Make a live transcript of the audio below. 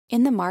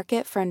In the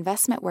market for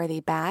investment-worthy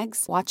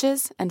bags,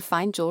 watches, and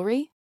fine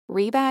jewelry,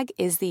 Rebag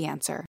is the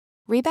answer.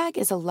 Rebag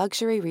is a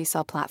luxury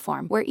resale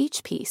platform where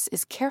each piece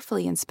is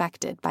carefully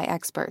inspected by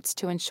experts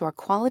to ensure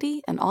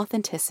quality and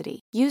authenticity.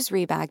 Use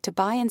Rebag to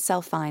buy and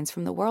sell finds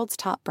from the world's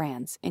top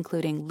brands,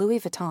 including Louis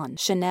Vuitton,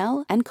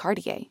 Chanel, and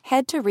Cartier.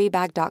 Head to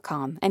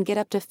Rebag.com and get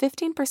up to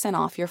 15%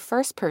 off your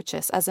first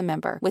purchase as a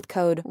member with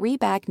code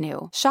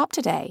REBAGNEW. Shop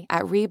today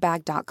at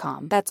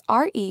Rebag.com. That's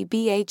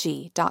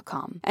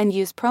REBAG.com. And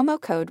use promo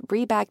code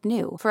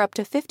REBAGNEW for up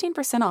to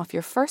 15% off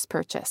your first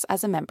purchase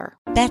as a member.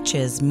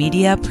 Betches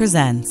Media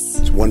presents.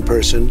 It's one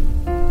person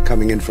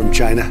coming in from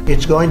China.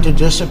 It's going to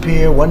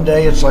disappear. One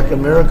day it's like a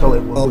miracle. It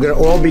will. We're going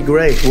to all be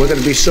great. We're going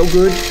to be so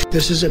good.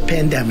 This is a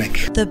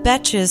pandemic. The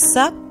Betches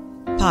Sup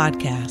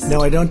podcast. No,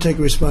 I don't take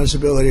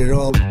responsibility at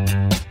all.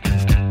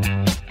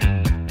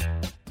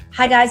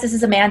 Hi guys, this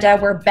is Amanda.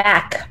 We're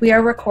back. We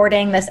are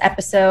recording this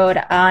episode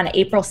on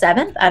April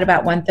 7th at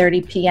about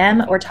 1:30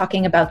 p.m. We're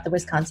talking about the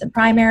Wisconsin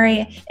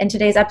primary in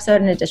today's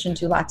episode, in addition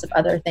to lots of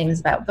other things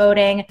about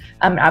voting.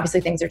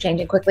 Obviously, things are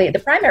changing quickly. The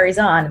primary's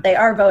on. They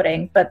are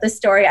voting. But this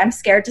story, I'm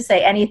scared to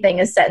say anything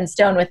is set in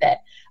stone with it.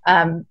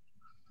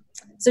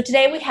 So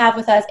today we have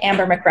with us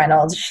Amber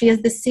McReynolds. She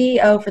is the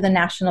CEO for the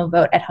National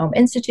Vote at Home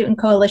Institute and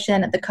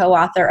Coalition, the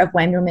co-author of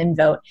When Women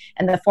Vote,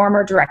 and the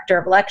former director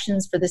of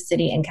elections for the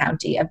city and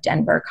county of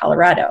Denver,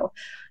 Colorado.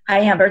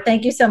 Hi, Amber.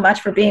 Thank you so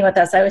much for being with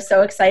us. I was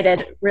so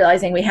excited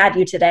realizing we had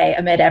you today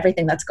amid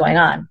everything that's going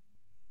on.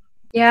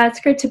 Yeah,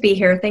 it's great to be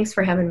here. Thanks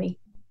for having me.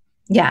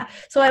 Yeah.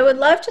 So I would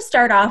love to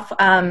start off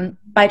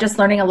by just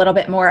learning a little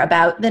bit more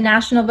about the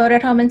National Vote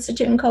at Home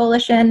Institute and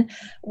Coalition.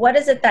 What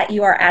is it that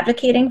you are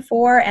advocating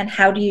for, and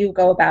how do you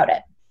go about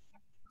it?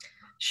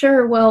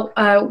 Sure. Well,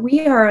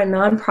 we are a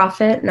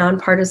nonprofit,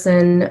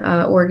 nonpartisan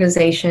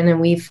organization,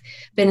 and we've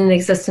been in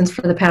existence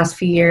for the past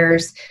few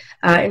years.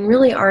 And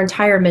really, our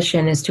entire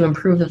mission is to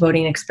improve the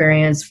voting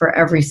experience for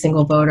every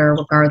single voter,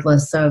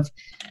 regardless of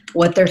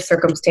what their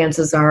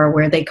circumstances are,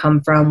 where they come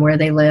from, where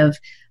they live,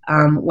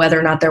 whether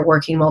or not they're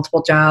working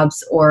multiple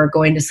jobs or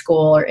going to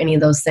school or any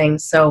of those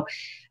things. So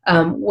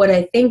what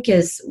I think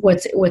is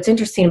what's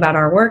interesting about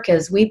our work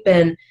is we've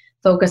been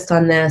focused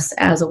on this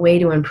as a way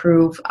to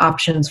improve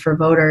options for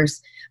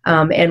voters.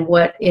 And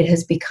what it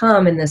has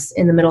become in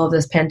the middle of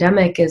this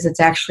pandemic is it's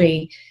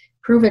actually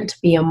proven to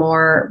be a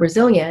more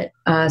resilient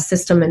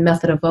system and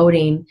method of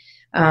voting,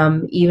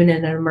 even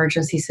in an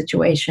emergency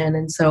situation.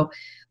 And so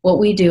what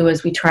we do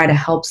is we try to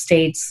help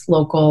states,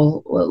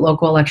 local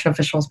election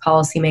officials,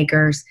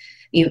 policymakers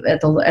at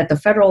the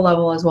federal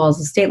level as well as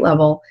the state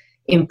level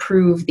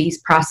improve these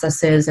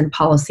processes and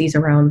policies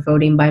around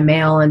voting by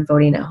mail and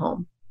voting at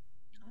home.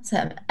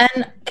 Awesome.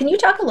 And can you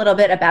talk a little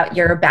bit about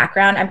your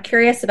background? I'm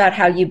curious about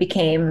how you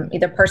became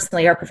either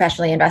personally or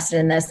professionally invested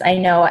in this. I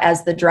know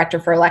as the director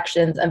for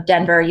elections of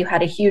Denver, you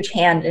had a huge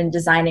hand in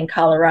designing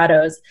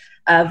Colorado's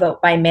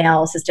vote by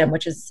mail system,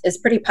 which is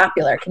pretty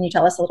popular. Can you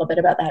tell us a little bit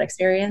about that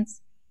experience?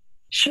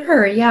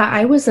 Sure. Yeah,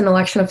 I was an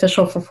election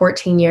official for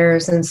 14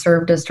 years and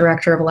served as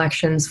director of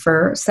elections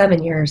for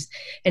 7 years.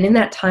 And in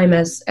that time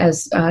as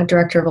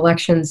director of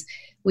elections,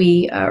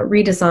 we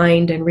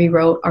redesigned and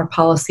rewrote our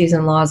policies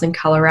and laws in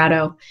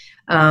Colorado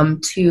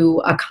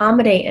to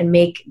accommodate and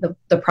make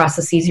the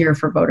process easier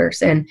for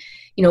voters. And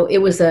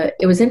it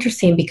was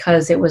interesting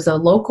because it was a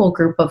local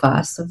group of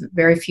us,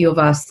 very few of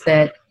us,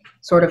 that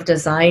sort of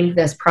designed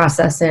this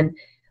process. And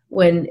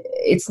when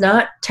it's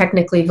not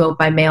technically vote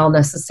by mail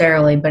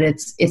necessarily, but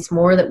it's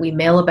more that we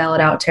mail a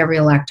ballot out to every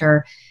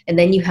elector, and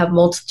then you have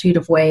multitude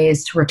of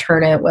ways to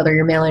return it, whether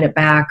you're mailing it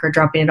back or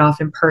dropping it off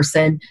in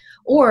person,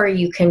 or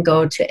you can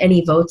go to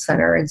any vote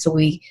center. And so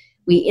we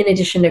in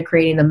addition to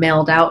creating the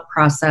mailed out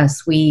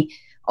process, we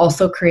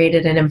also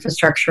created an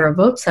infrastructure of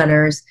vote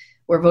centers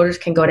where voters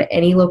can go to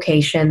any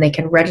location. They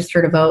can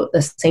register to vote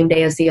the same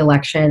day as the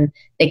election.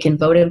 They can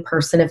vote in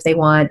person if they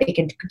want. They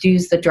can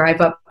use the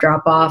drive-up,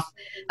 drop-off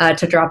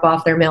to drop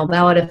off their mail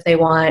ballot if they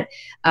want.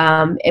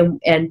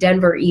 And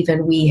Denver,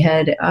 even, we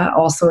had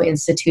also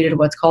instituted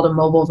what's called a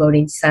mobile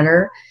voting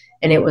center.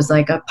 And it was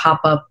like a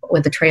pop-up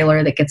with a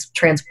trailer that gets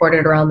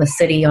transported around the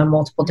city on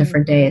multiple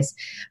different days.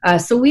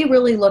 So we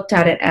really looked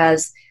at it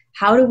as,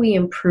 how do we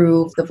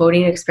improve the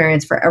voting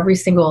experience for every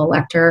single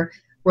elector,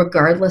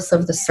 regardless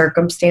of the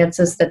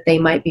circumstances that they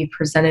might be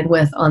presented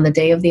with on the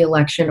day of the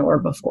election or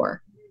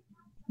before?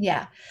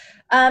 Yeah.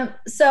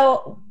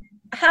 So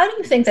how do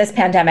you think this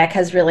pandemic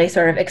has really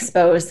sort of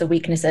exposed the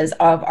weaknesses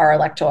of our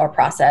electoral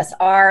process?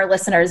 Our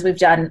listeners, we've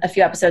done a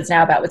few episodes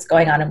now about what's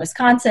going on in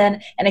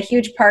Wisconsin, and a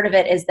huge part of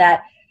it is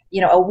that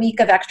a week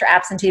of extra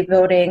absentee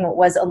voting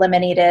was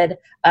eliminated.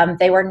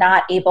 They were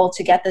not able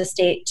to get the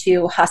state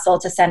to hustle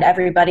to send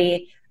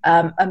everybody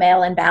a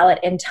mail-in ballot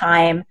in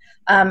time.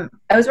 I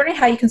was wondering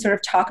how you can sort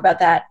of talk about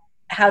that,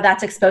 how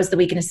that's exposed the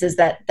weaknesses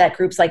that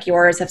groups like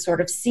yours have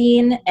sort of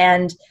seen,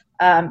 and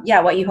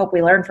what you hope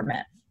we learn from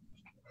it.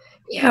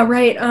 Yeah,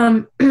 right.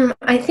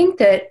 I think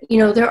that,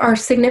 there are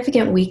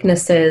significant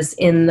weaknesses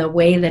in the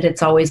way that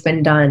it's always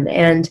been done.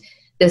 And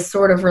this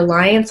sort of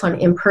reliance on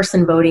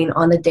in-person voting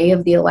on the day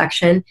of the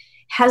election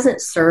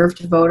hasn't served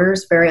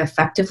voters very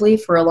effectively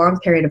for a long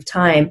period of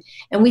time.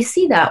 And we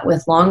see that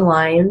with long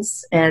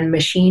lines and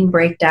machine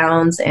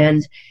breakdowns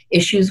and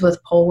issues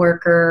with poll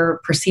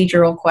worker,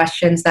 procedural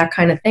questions, that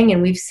kind of thing.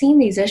 And we've seen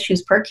these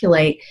issues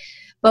percolate,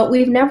 but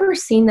we've never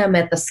seen them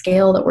at the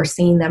scale that we're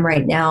seeing them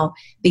right now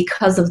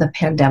because of the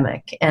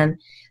pandemic. And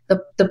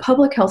the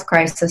public health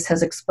crisis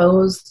has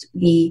exposed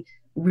the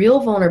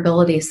real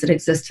vulnerabilities that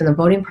exist in the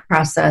voting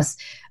process,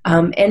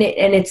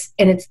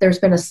 there's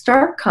been a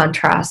stark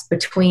contrast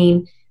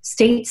between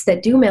states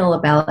that do mail a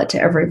ballot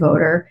to every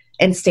voter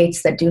and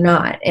states that do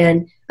not.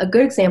 And a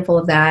good example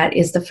of that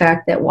is the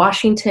fact that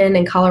Washington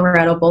and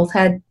Colorado both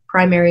had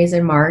primaries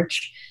in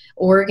March.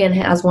 Oregon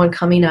has one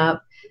coming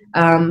up.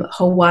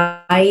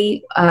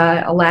 Hawaii,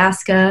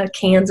 Alaska,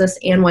 Kansas,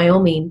 and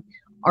Wyoming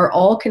are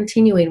all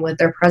continuing with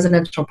their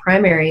presidential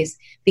primaries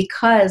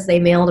because they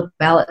mailed a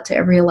ballot to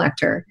every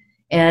elector.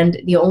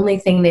 And the only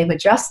thing they've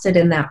adjusted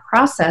in that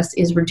process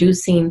is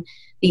reducing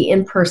the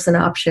in-person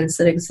options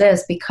that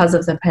exist because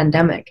of the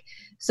pandemic.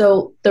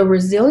 So the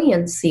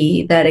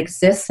resiliency that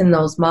exists in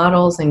those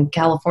models, and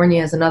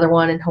California is another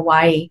one, in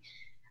Hawaii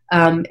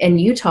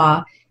and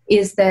Utah,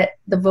 is that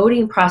the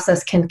voting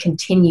process can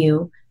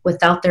continue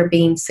without there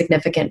being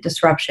significant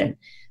disruption.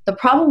 The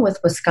problem with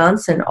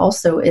Wisconsin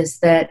also is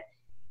that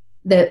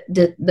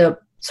the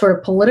sort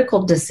of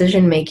political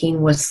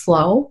decision-making was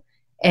slow,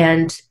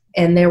 and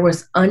there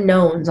was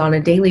unknowns on a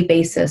daily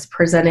basis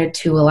presented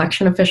to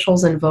election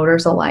officials and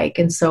voters alike.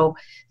 And so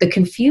the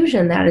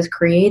confusion that is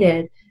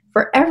created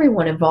for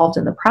everyone involved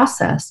in the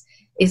process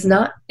is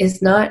not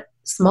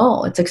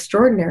small. It's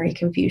extraordinary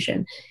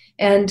confusion.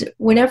 And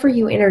whenever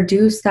you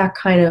introduce that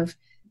kind of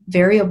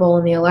variable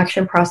in the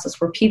election process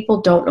where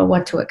people don't know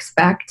what to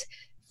expect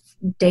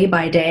day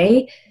by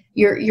day,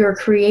 you're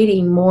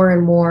creating more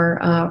and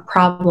more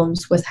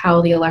problems with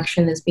how the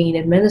election is being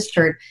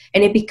administered.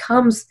 And it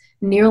becomes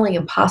nearly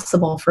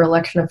impossible for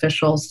election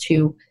officials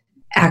to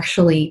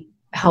actually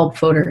help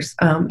voters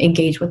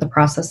engage with the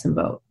process and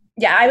vote.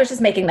 Yeah, I was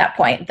just making that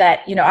point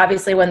that,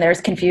 obviously when there's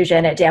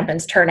confusion, it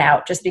dampens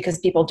turnout just because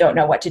people don't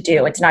know what to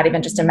do. It's not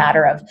even just a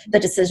matter of the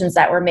decisions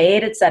that were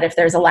made. It's that if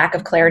there's a lack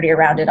of clarity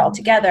around it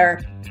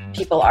altogether,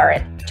 people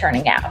aren't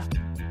turning out.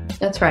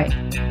 That's right.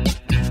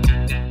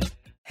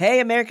 Hey,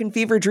 American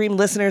Fever Dream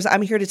listeners,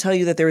 I'm here to tell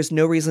you that there is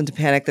no reason to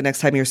panic the next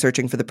time you're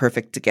searching for the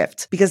perfect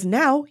gift, because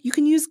now you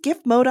can use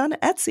gift mode on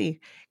Etsy.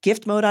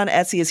 Gift mode on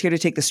Etsy is here to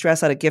take the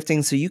stress out of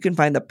gifting so you can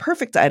find the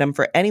perfect item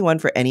for anyone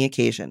for any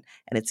occasion.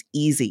 And it's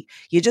easy.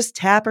 You just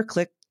tap or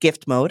click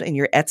gift mode in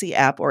your Etsy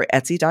app or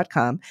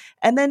Etsy.com,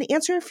 and then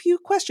answer a few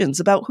questions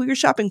about who you're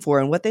shopping for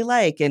and what they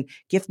like. And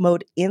gift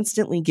mode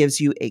instantly gives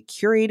you a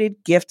curated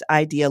gift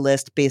idea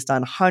list based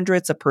on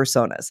hundreds of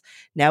personas.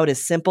 Now it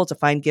is simple to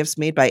find gifts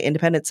made by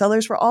independent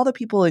sellers for all the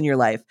people in your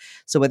life.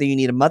 So whether you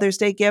need a Mother's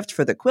Day gift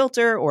for the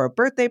quilter or a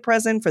birthday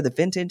present for the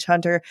vintage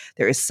hunter,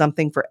 there is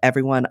something for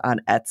everyone on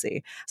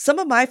Etsy. Some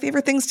of my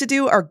favorite things to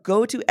do are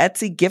go to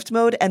Etsy gift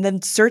mode and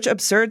then search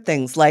absurd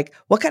things like,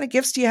 what kind of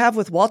gifts do you have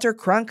with Walter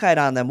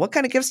Cronkite on them? What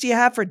kind of gifts do you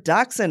have for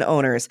dachshund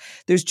owners?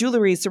 There's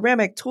jewelry,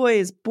 ceramic,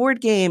 toys, board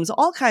games,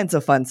 all kinds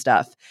of fun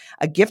stuff.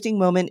 A gifting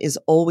moment is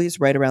always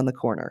right around the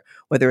corner,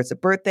 whether it's a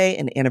birthday,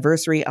 an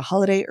anniversary, a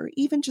holiday, or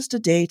even just a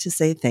day to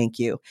say thank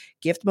you.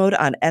 Gift mode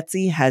on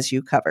Etsy has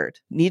you covered.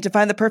 Need to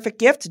find the perfect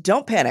gift?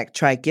 Don't panic.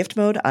 Try gift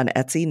mode on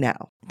Etsy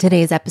now.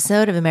 Today's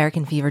episode of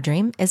American Fever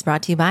Dream is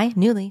brought to you by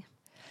Nuuly.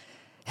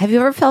 Have you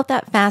ever felt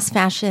that fast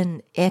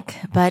fashion ick,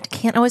 but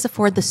can't always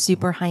afford the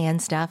super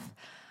high-end stuff?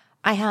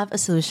 I have a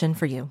solution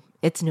for you.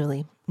 It's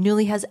Nuuly.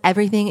 Nuuly has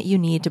everything you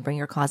need to bring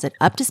your closet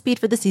up to speed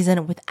for the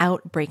season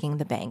without breaking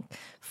the bank.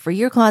 Free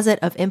your closet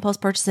of impulse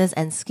purchases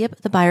and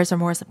skip the buyer's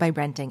remorse by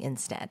renting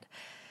instead.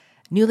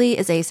 Nuuly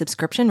is a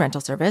subscription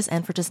rental service,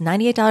 and for just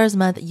 $98 a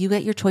month, you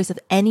get your choice of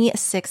any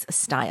 6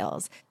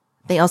 styles.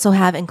 They also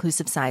have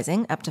inclusive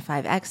sizing, up to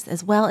 5X,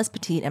 as well as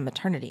petite and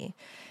maternity.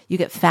 You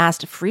get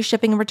fast, free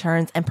shipping and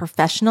returns, and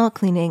professional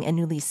cleaning and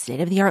Nuuly's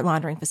state-of-the-art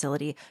laundering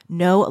facility.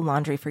 No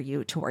laundry for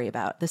you to worry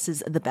about. This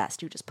is the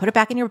best. You just put it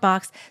back in your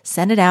box,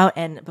 send it out,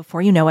 and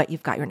before you know it,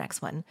 you've got your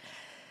next one.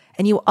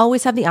 And you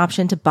always have the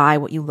option to buy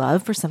what you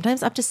love for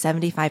sometimes up to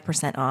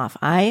 75% off.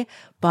 I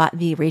bought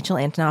the Rachel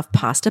Antonoff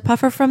pasta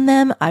puffer from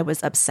them. I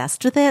was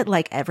obsessed with it,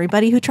 like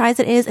everybody who tries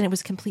it is, and it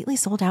was completely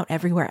sold out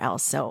everywhere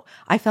else. So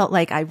I felt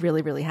like I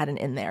really, really had an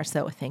in there.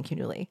 So thank you,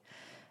 Nuuly.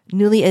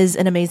 Nuuly is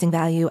an amazing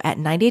value at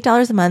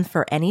 $98 a month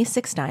for any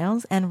 6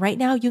 styles. And right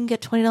now you can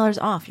get $20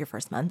 off your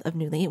first month of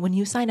Nuuly when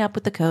you sign up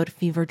with the code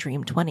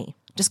FEVERDREAM20.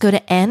 Just go to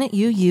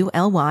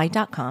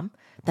NUULY.com.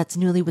 That's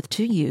Nuuly with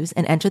 2 U's,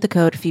 and enter the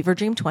code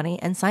FEVERDREAM20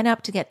 and sign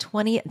up to get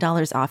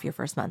 $20 off your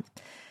first month.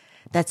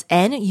 That's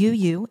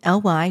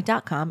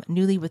NUULY.com,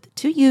 Nuuly with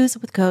 2 U's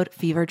with code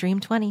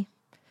FEVERDREAM20.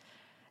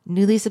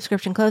 Nuuly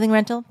subscription clothing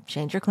rental,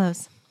 change your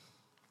clothes.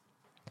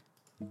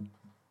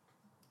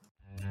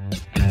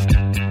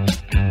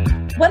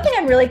 One thing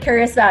I'm really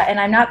curious about,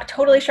 and I'm not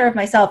totally sure of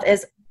myself,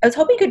 is I was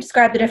hoping you could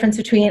describe the difference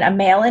between a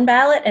mail-in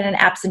ballot and an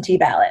absentee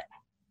ballot.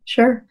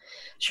 Sure.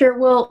 Sure.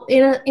 Well,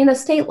 in a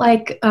state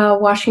like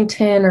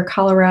Washington or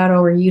Colorado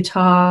or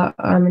Utah,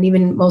 and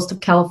even most of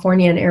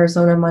California and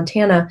Arizona and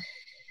Montana,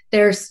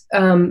 there's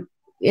in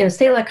a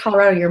state like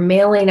Colorado, you're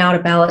mailing out a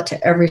ballot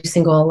to every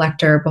single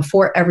elector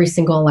before every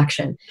single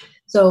election.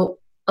 So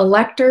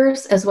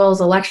electors as well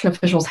as election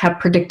officials have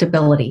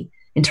predictability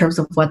in terms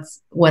of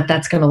what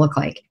that's going to look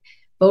like.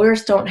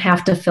 Voters don't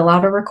have to fill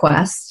out a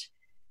request.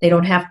 They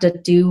don't have to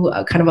do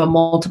a kind of a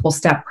multiple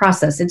step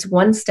process. It's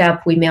one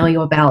step, we mail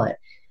you a ballot.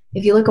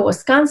 If you look at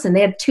Wisconsin,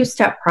 they had a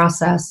two-step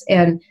process.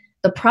 And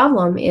the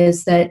problem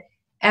is that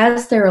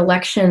as their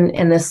election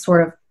and this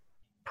sort of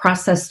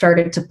process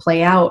started to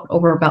play out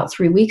over about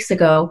 3 weeks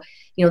ago,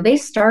 they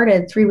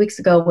started 3 weeks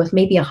ago with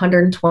maybe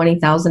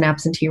 120,000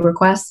 absentee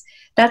requests.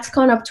 That's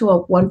gone up to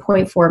a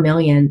 1.4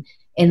 million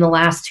in the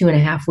last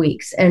 2.5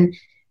 weeks. And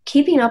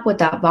keeping up with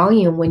that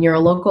volume when you're a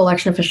local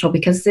election official,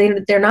 because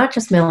they're not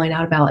just mailing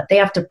out a ballot, they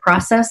have to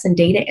process and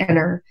data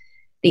enter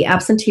the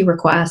absentee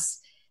requests.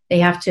 They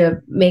have to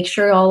make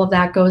sure all of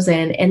that goes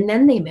in, and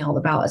then they mail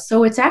the ballot.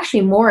 So it's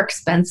actually more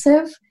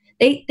expensive.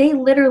 They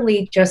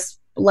literally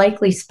just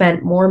likely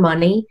spent more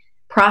money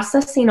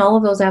processing all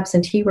of those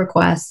absentee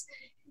requests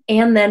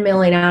and then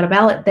mailing out a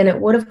ballot than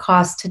it would have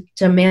cost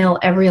to mail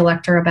every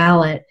elector a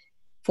ballot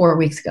 4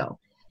 weeks ago.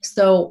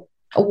 So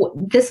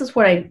this is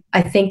what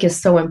I think is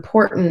so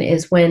important,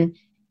 is when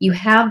you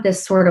have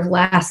this sort of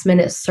last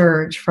minute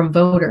surge from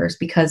voters,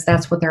 because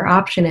that's what their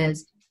option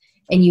is,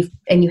 and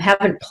you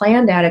haven't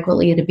planned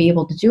adequately to be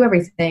able to do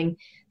everything.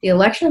 The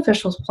election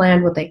officials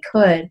planned what they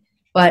could,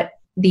 but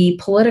the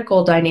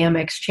political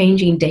dynamics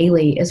changing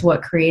daily is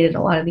what created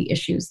a lot of the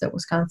issues that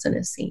Wisconsin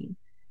is seeing.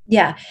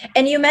 Yeah.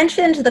 And you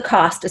mentioned the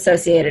cost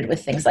associated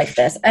with things like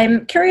this.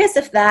 I'm curious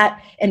if that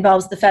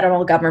involves the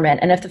federal government,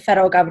 and if the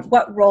federal government,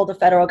 what role the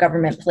federal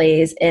government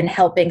plays in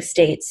helping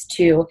states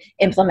to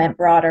implement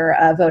broader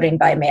voting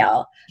by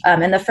mail.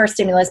 In the first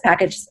stimulus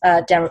package,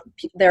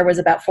 there was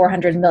about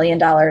 $400 million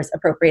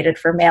appropriated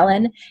for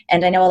mail-in,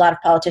 and I know a lot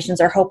of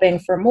politicians are hoping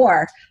for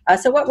more.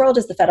 So what role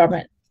does the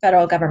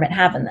federal government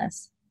have in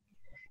this?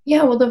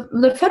 Yeah, well,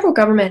 the federal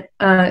government,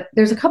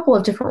 there's a couple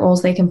of different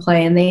roles they can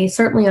play, and they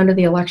certainly, under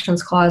the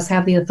Elections Clause,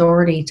 have the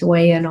authority to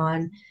weigh in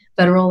on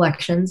federal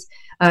elections.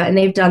 And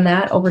they've done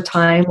that over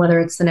time,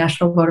 whether it's the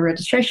National Voter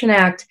Registration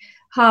Act,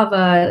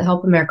 HAVA,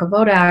 Help America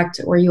Vote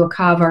Act, or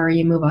UACAVA or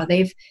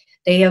UMUVA.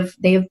 They have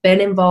been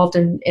involved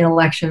in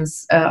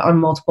elections on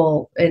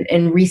multiple,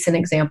 in recent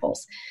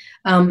examples.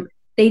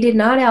 They did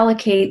not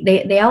allocate,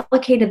 they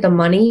allocated the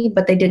money,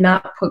 but they did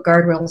not put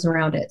guardrails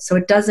around it. So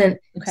it doesn't,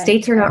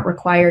 states are not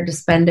required to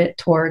spend it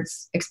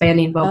towards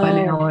expanding vote by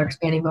mail or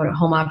expanding vote at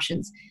home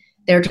options.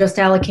 They're just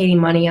allocating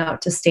money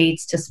out to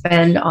states to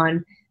spend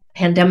on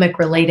pandemic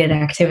related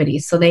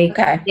activities. So they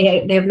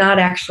have not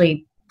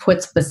actually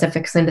put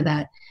specifics into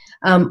that.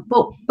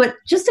 But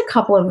just a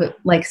couple of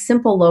like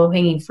simple low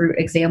hanging fruit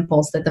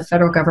examples that the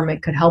federal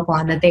government could help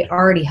on, that they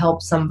already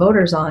help some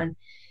voters on,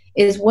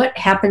 is what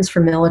happens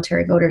for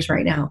military voters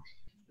right now.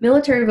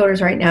 Military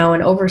voters right now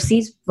and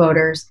overseas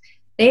voters,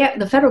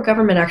 the federal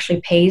government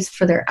actually pays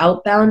for their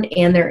outbound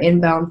and their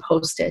inbound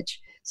postage.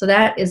 So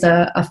that is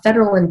a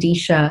federal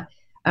indicia,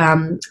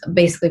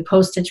 basically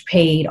postage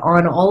paid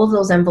on all of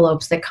those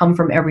envelopes that come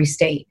from every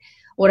state.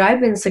 What I've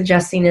been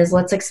suggesting is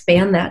let's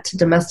expand that to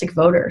domestic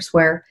voters,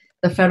 where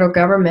the federal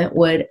government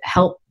would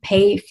help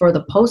pay for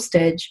the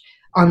postage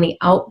on the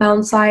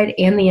outbound side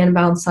and the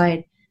inbound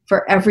side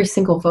for every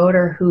single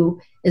voter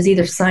who is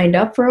either signed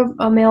up for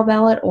a mail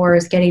ballot or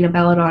is getting a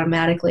ballot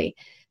automatically.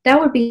 That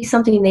would be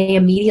something they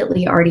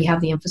immediately already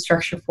have the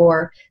infrastructure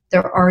for.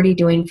 They're already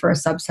doing for a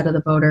subset of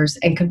the voters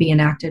and could be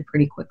enacted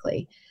pretty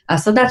quickly.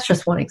 So that's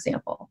just one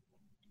example.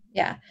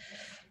 Yeah.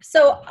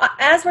 So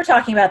as we're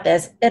talking about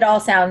this, it all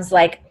sounds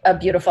like a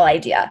beautiful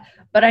idea.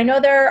 But I know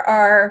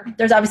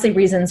there's obviously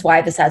reasons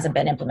why this hasn't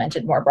been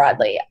implemented more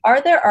broadly.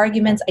 Are there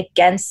arguments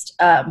against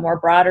more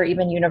broad or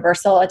even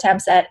universal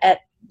attempts at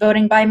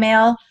voting by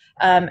mail?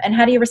 And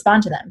how do you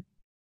respond to them?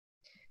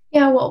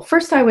 Yeah, well,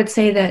 first I would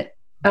say that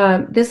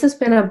this has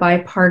been a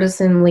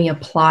bipartisanly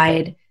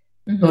applied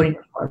voting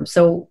reform.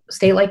 So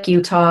state like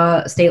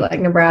Utah, state like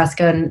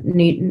Nebraska, and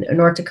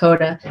North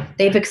Dakota,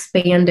 they've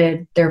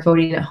expanded their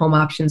voting at home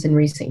options in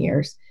recent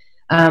years.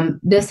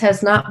 This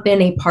has not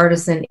been a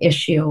partisan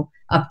issue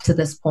up to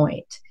this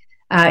point.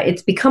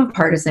 It's become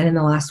partisan in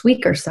the last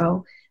week or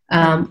so,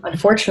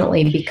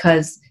 unfortunately,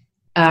 because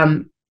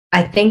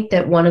I think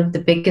that one of the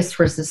biggest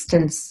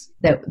resistance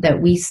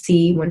that we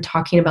see when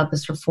talking about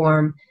this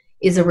reform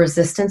is a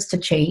resistance to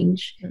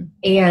change,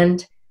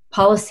 and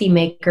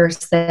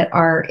policymakers that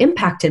are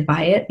impacted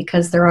by it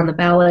because they're on the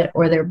ballot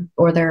or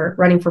they're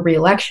running for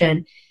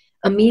re-election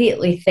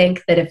immediately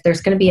think that if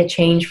there's going to be a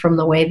change from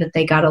the way that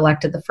they got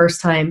elected the first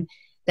time,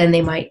 then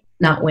they might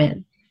not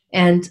win.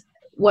 And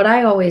what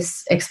I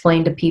always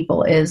explain to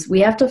people is we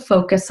have to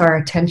focus our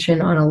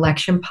attention on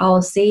election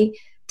policy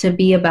to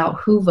be about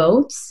who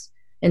votes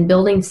and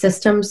building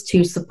systems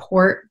to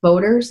support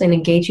voters and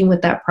engaging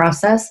with that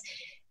process.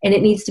 And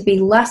it needs to be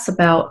less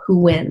about who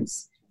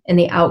wins and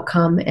the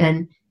outcome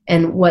and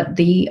what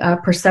the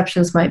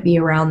perceptions might be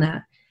around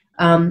that.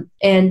 And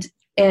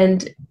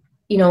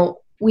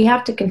we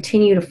have to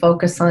continue to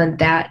focus on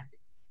that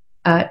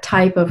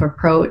type of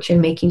approach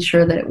and making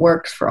sure that it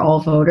works for all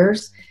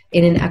voters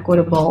in an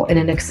equitable, in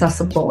an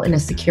accessible, in a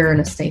secure, and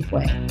a safe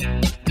way.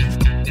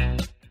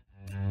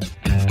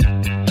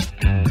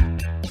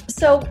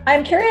 So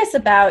I'm curious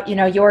about,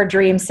 your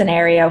dream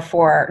scenario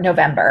for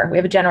November. We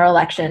have a general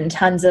election,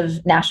 tons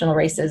of national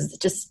races,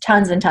 just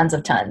tons and tons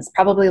of tons,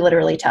 probably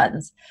literally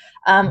tons.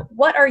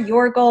 What are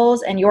your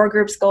goals and your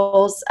group's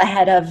goals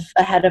ahead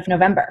of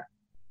November?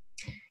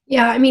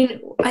 Yeah,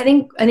 I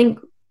think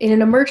in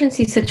an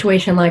emergency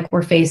situation like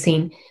we're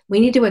facing,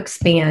 we need to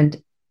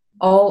expand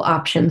all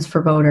options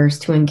for voters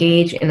to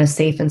engage in a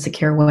safe and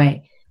secure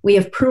way. We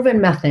have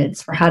proven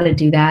methods for how to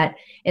do that,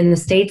 and the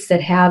states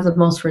that have the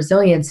most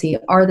resiliency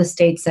are the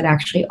states that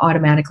actually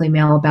automatically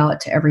mail a ballot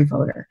to every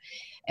voter.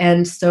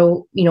 And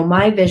so,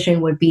 my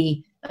vision would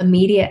be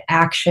immediate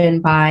action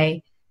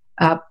by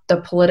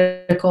the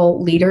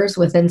political leaders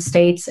within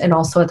states and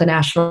also at the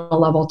national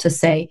level to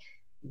say,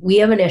 we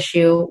have an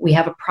issue, we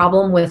have a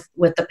problem with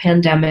the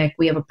pandemic,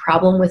 we have a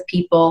problem with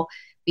people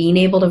being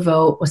able to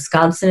vote.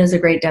 Wisconsin is a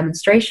great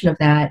demonstration of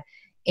that.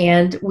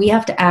 And we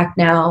have to act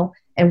now,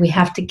 and we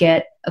have to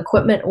get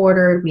equipment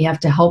ordered. We have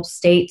to help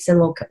states and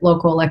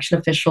local election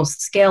officials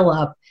scale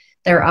up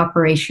their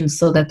operations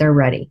so that they're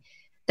ready.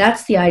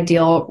 That's the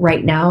ideal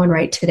right now and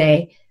right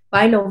today.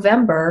 By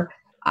November,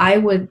 I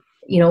would,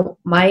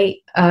 my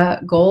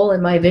goal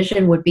and my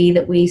vision would be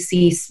that we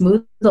see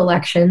smooth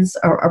elections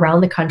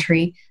around the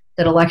country,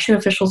 that election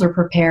officials are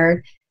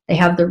prepared, they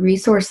have the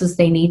resources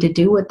they need to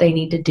do what they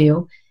need to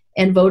do,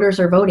 and voters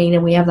are voting,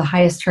 and we have the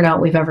highest turnout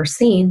we've ever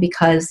seen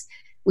because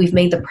we've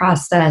made the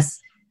process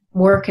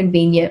more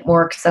convenient,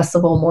 more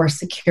accessible, more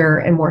secure,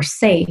 and more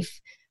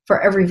safe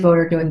for every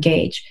voter to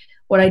engage.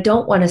 What I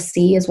don't want to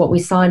see is what we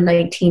saw in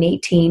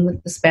 1918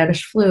 with the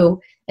Spanish flu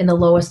and the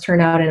lowest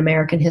turnout in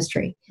American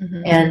history.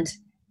 Mm-hmm. And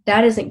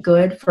that isn't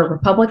good for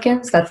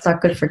Republicans. That's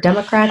not good for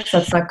Democrats.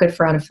 That's not good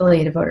for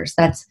unaffiliated voters.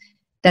 And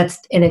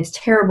it's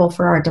terrible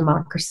for our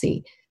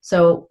democracy.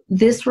 So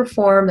this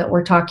reform that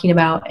we're talking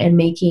about and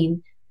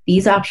making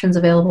these options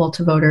available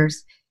to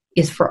voters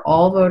is for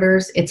all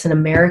voters. It's an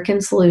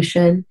American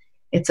solution.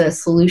 It's a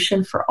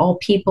solution for all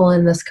people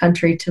in this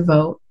country to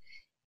vote.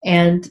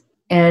 And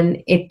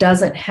it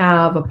doesn't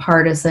have a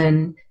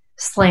partisan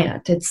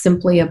slant. It's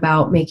simply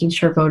about making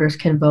sure voters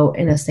can vote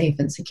in a safe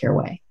and secure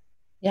way.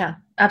 Yeah,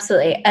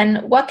 absolutely.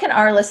 And what can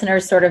our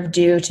listeners sort of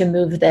do to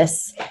move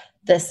this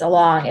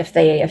along if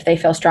they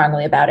feel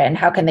strongly about it? And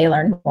how can they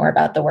learn more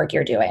about the work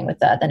you're doing with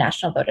the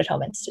National Vote at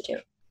Home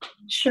Institute?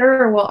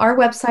 Sure. Well, our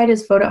website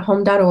is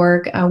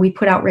voteathome.org. We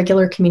put out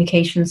regular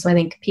communications, so I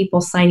think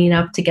people signing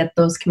up to get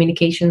those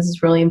communications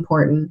is really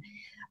important.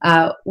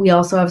 We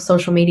also have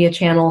social media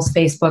channels,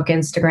 Facebook,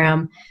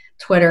 Instagram,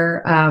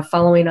 Twitter,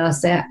 following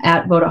us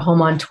at Vote at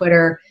Home on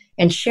Twitter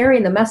and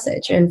sharing the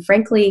message. And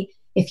frankly,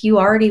 if you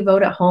already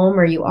vote at home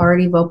or you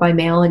already vote by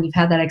mail and you've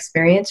had that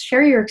experience,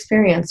 share your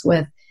experience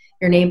with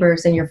your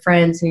neighbors and your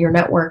friends and your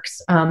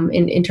networks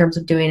in terms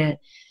of doing it.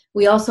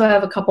 We also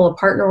have a couple of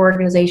partner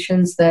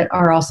organizations that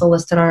are also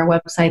listed on our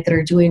website that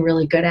are doing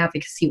really good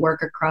advocacy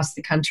work across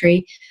the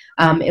country.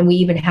 And we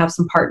even have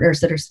some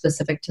partners that are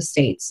specific to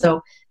states.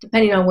 So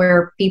depending on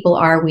where people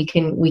are, we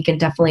can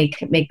definitely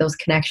make those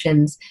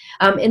connections.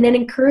 And then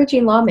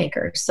encouraging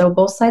lawmakers. So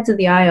both sides of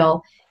the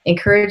aisle,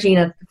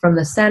 encouraging from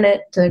the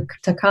Senate to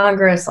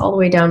Congress, all the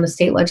way down to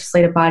state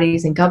legislative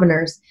bodies and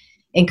governors,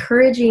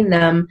 encouraging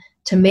them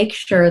to make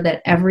sure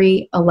that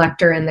every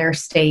elector in their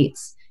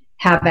states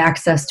have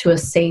access to a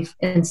safe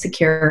and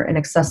secure and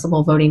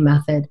accessible voting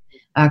method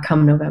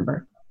come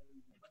November.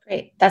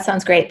 Great. That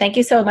sounds great. Thank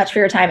you so much for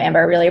your time, Amber.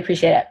 I really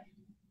appreciate it.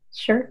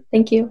 Sure.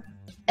 Thank you.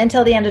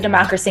 Until the End of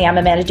Democracy, I'm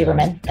Amanda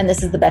Duberman, and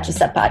this is the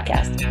Betches Up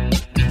Podcast.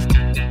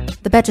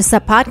 The Betches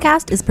Up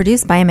Podcast is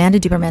produced by Amanda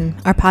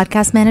Duberman. Our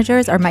podcast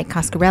managers are Mike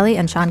Coscarelli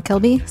and Sean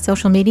Kilby.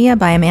 Social media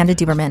by Amanda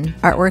Duberman.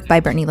 Artwork by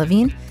Brittany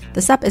Levine.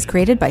 The Sup is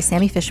created by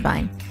Sammy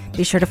Fishbein.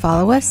 Be sure to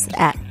follow us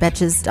at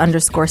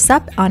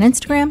Betches_Sup on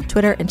Instagram,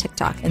 Twitter, and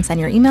TikTok, and send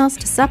your emails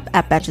to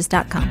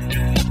sup@betches.com.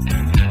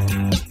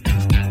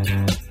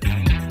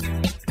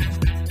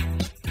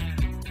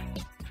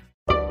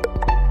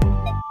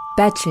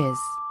 Betches.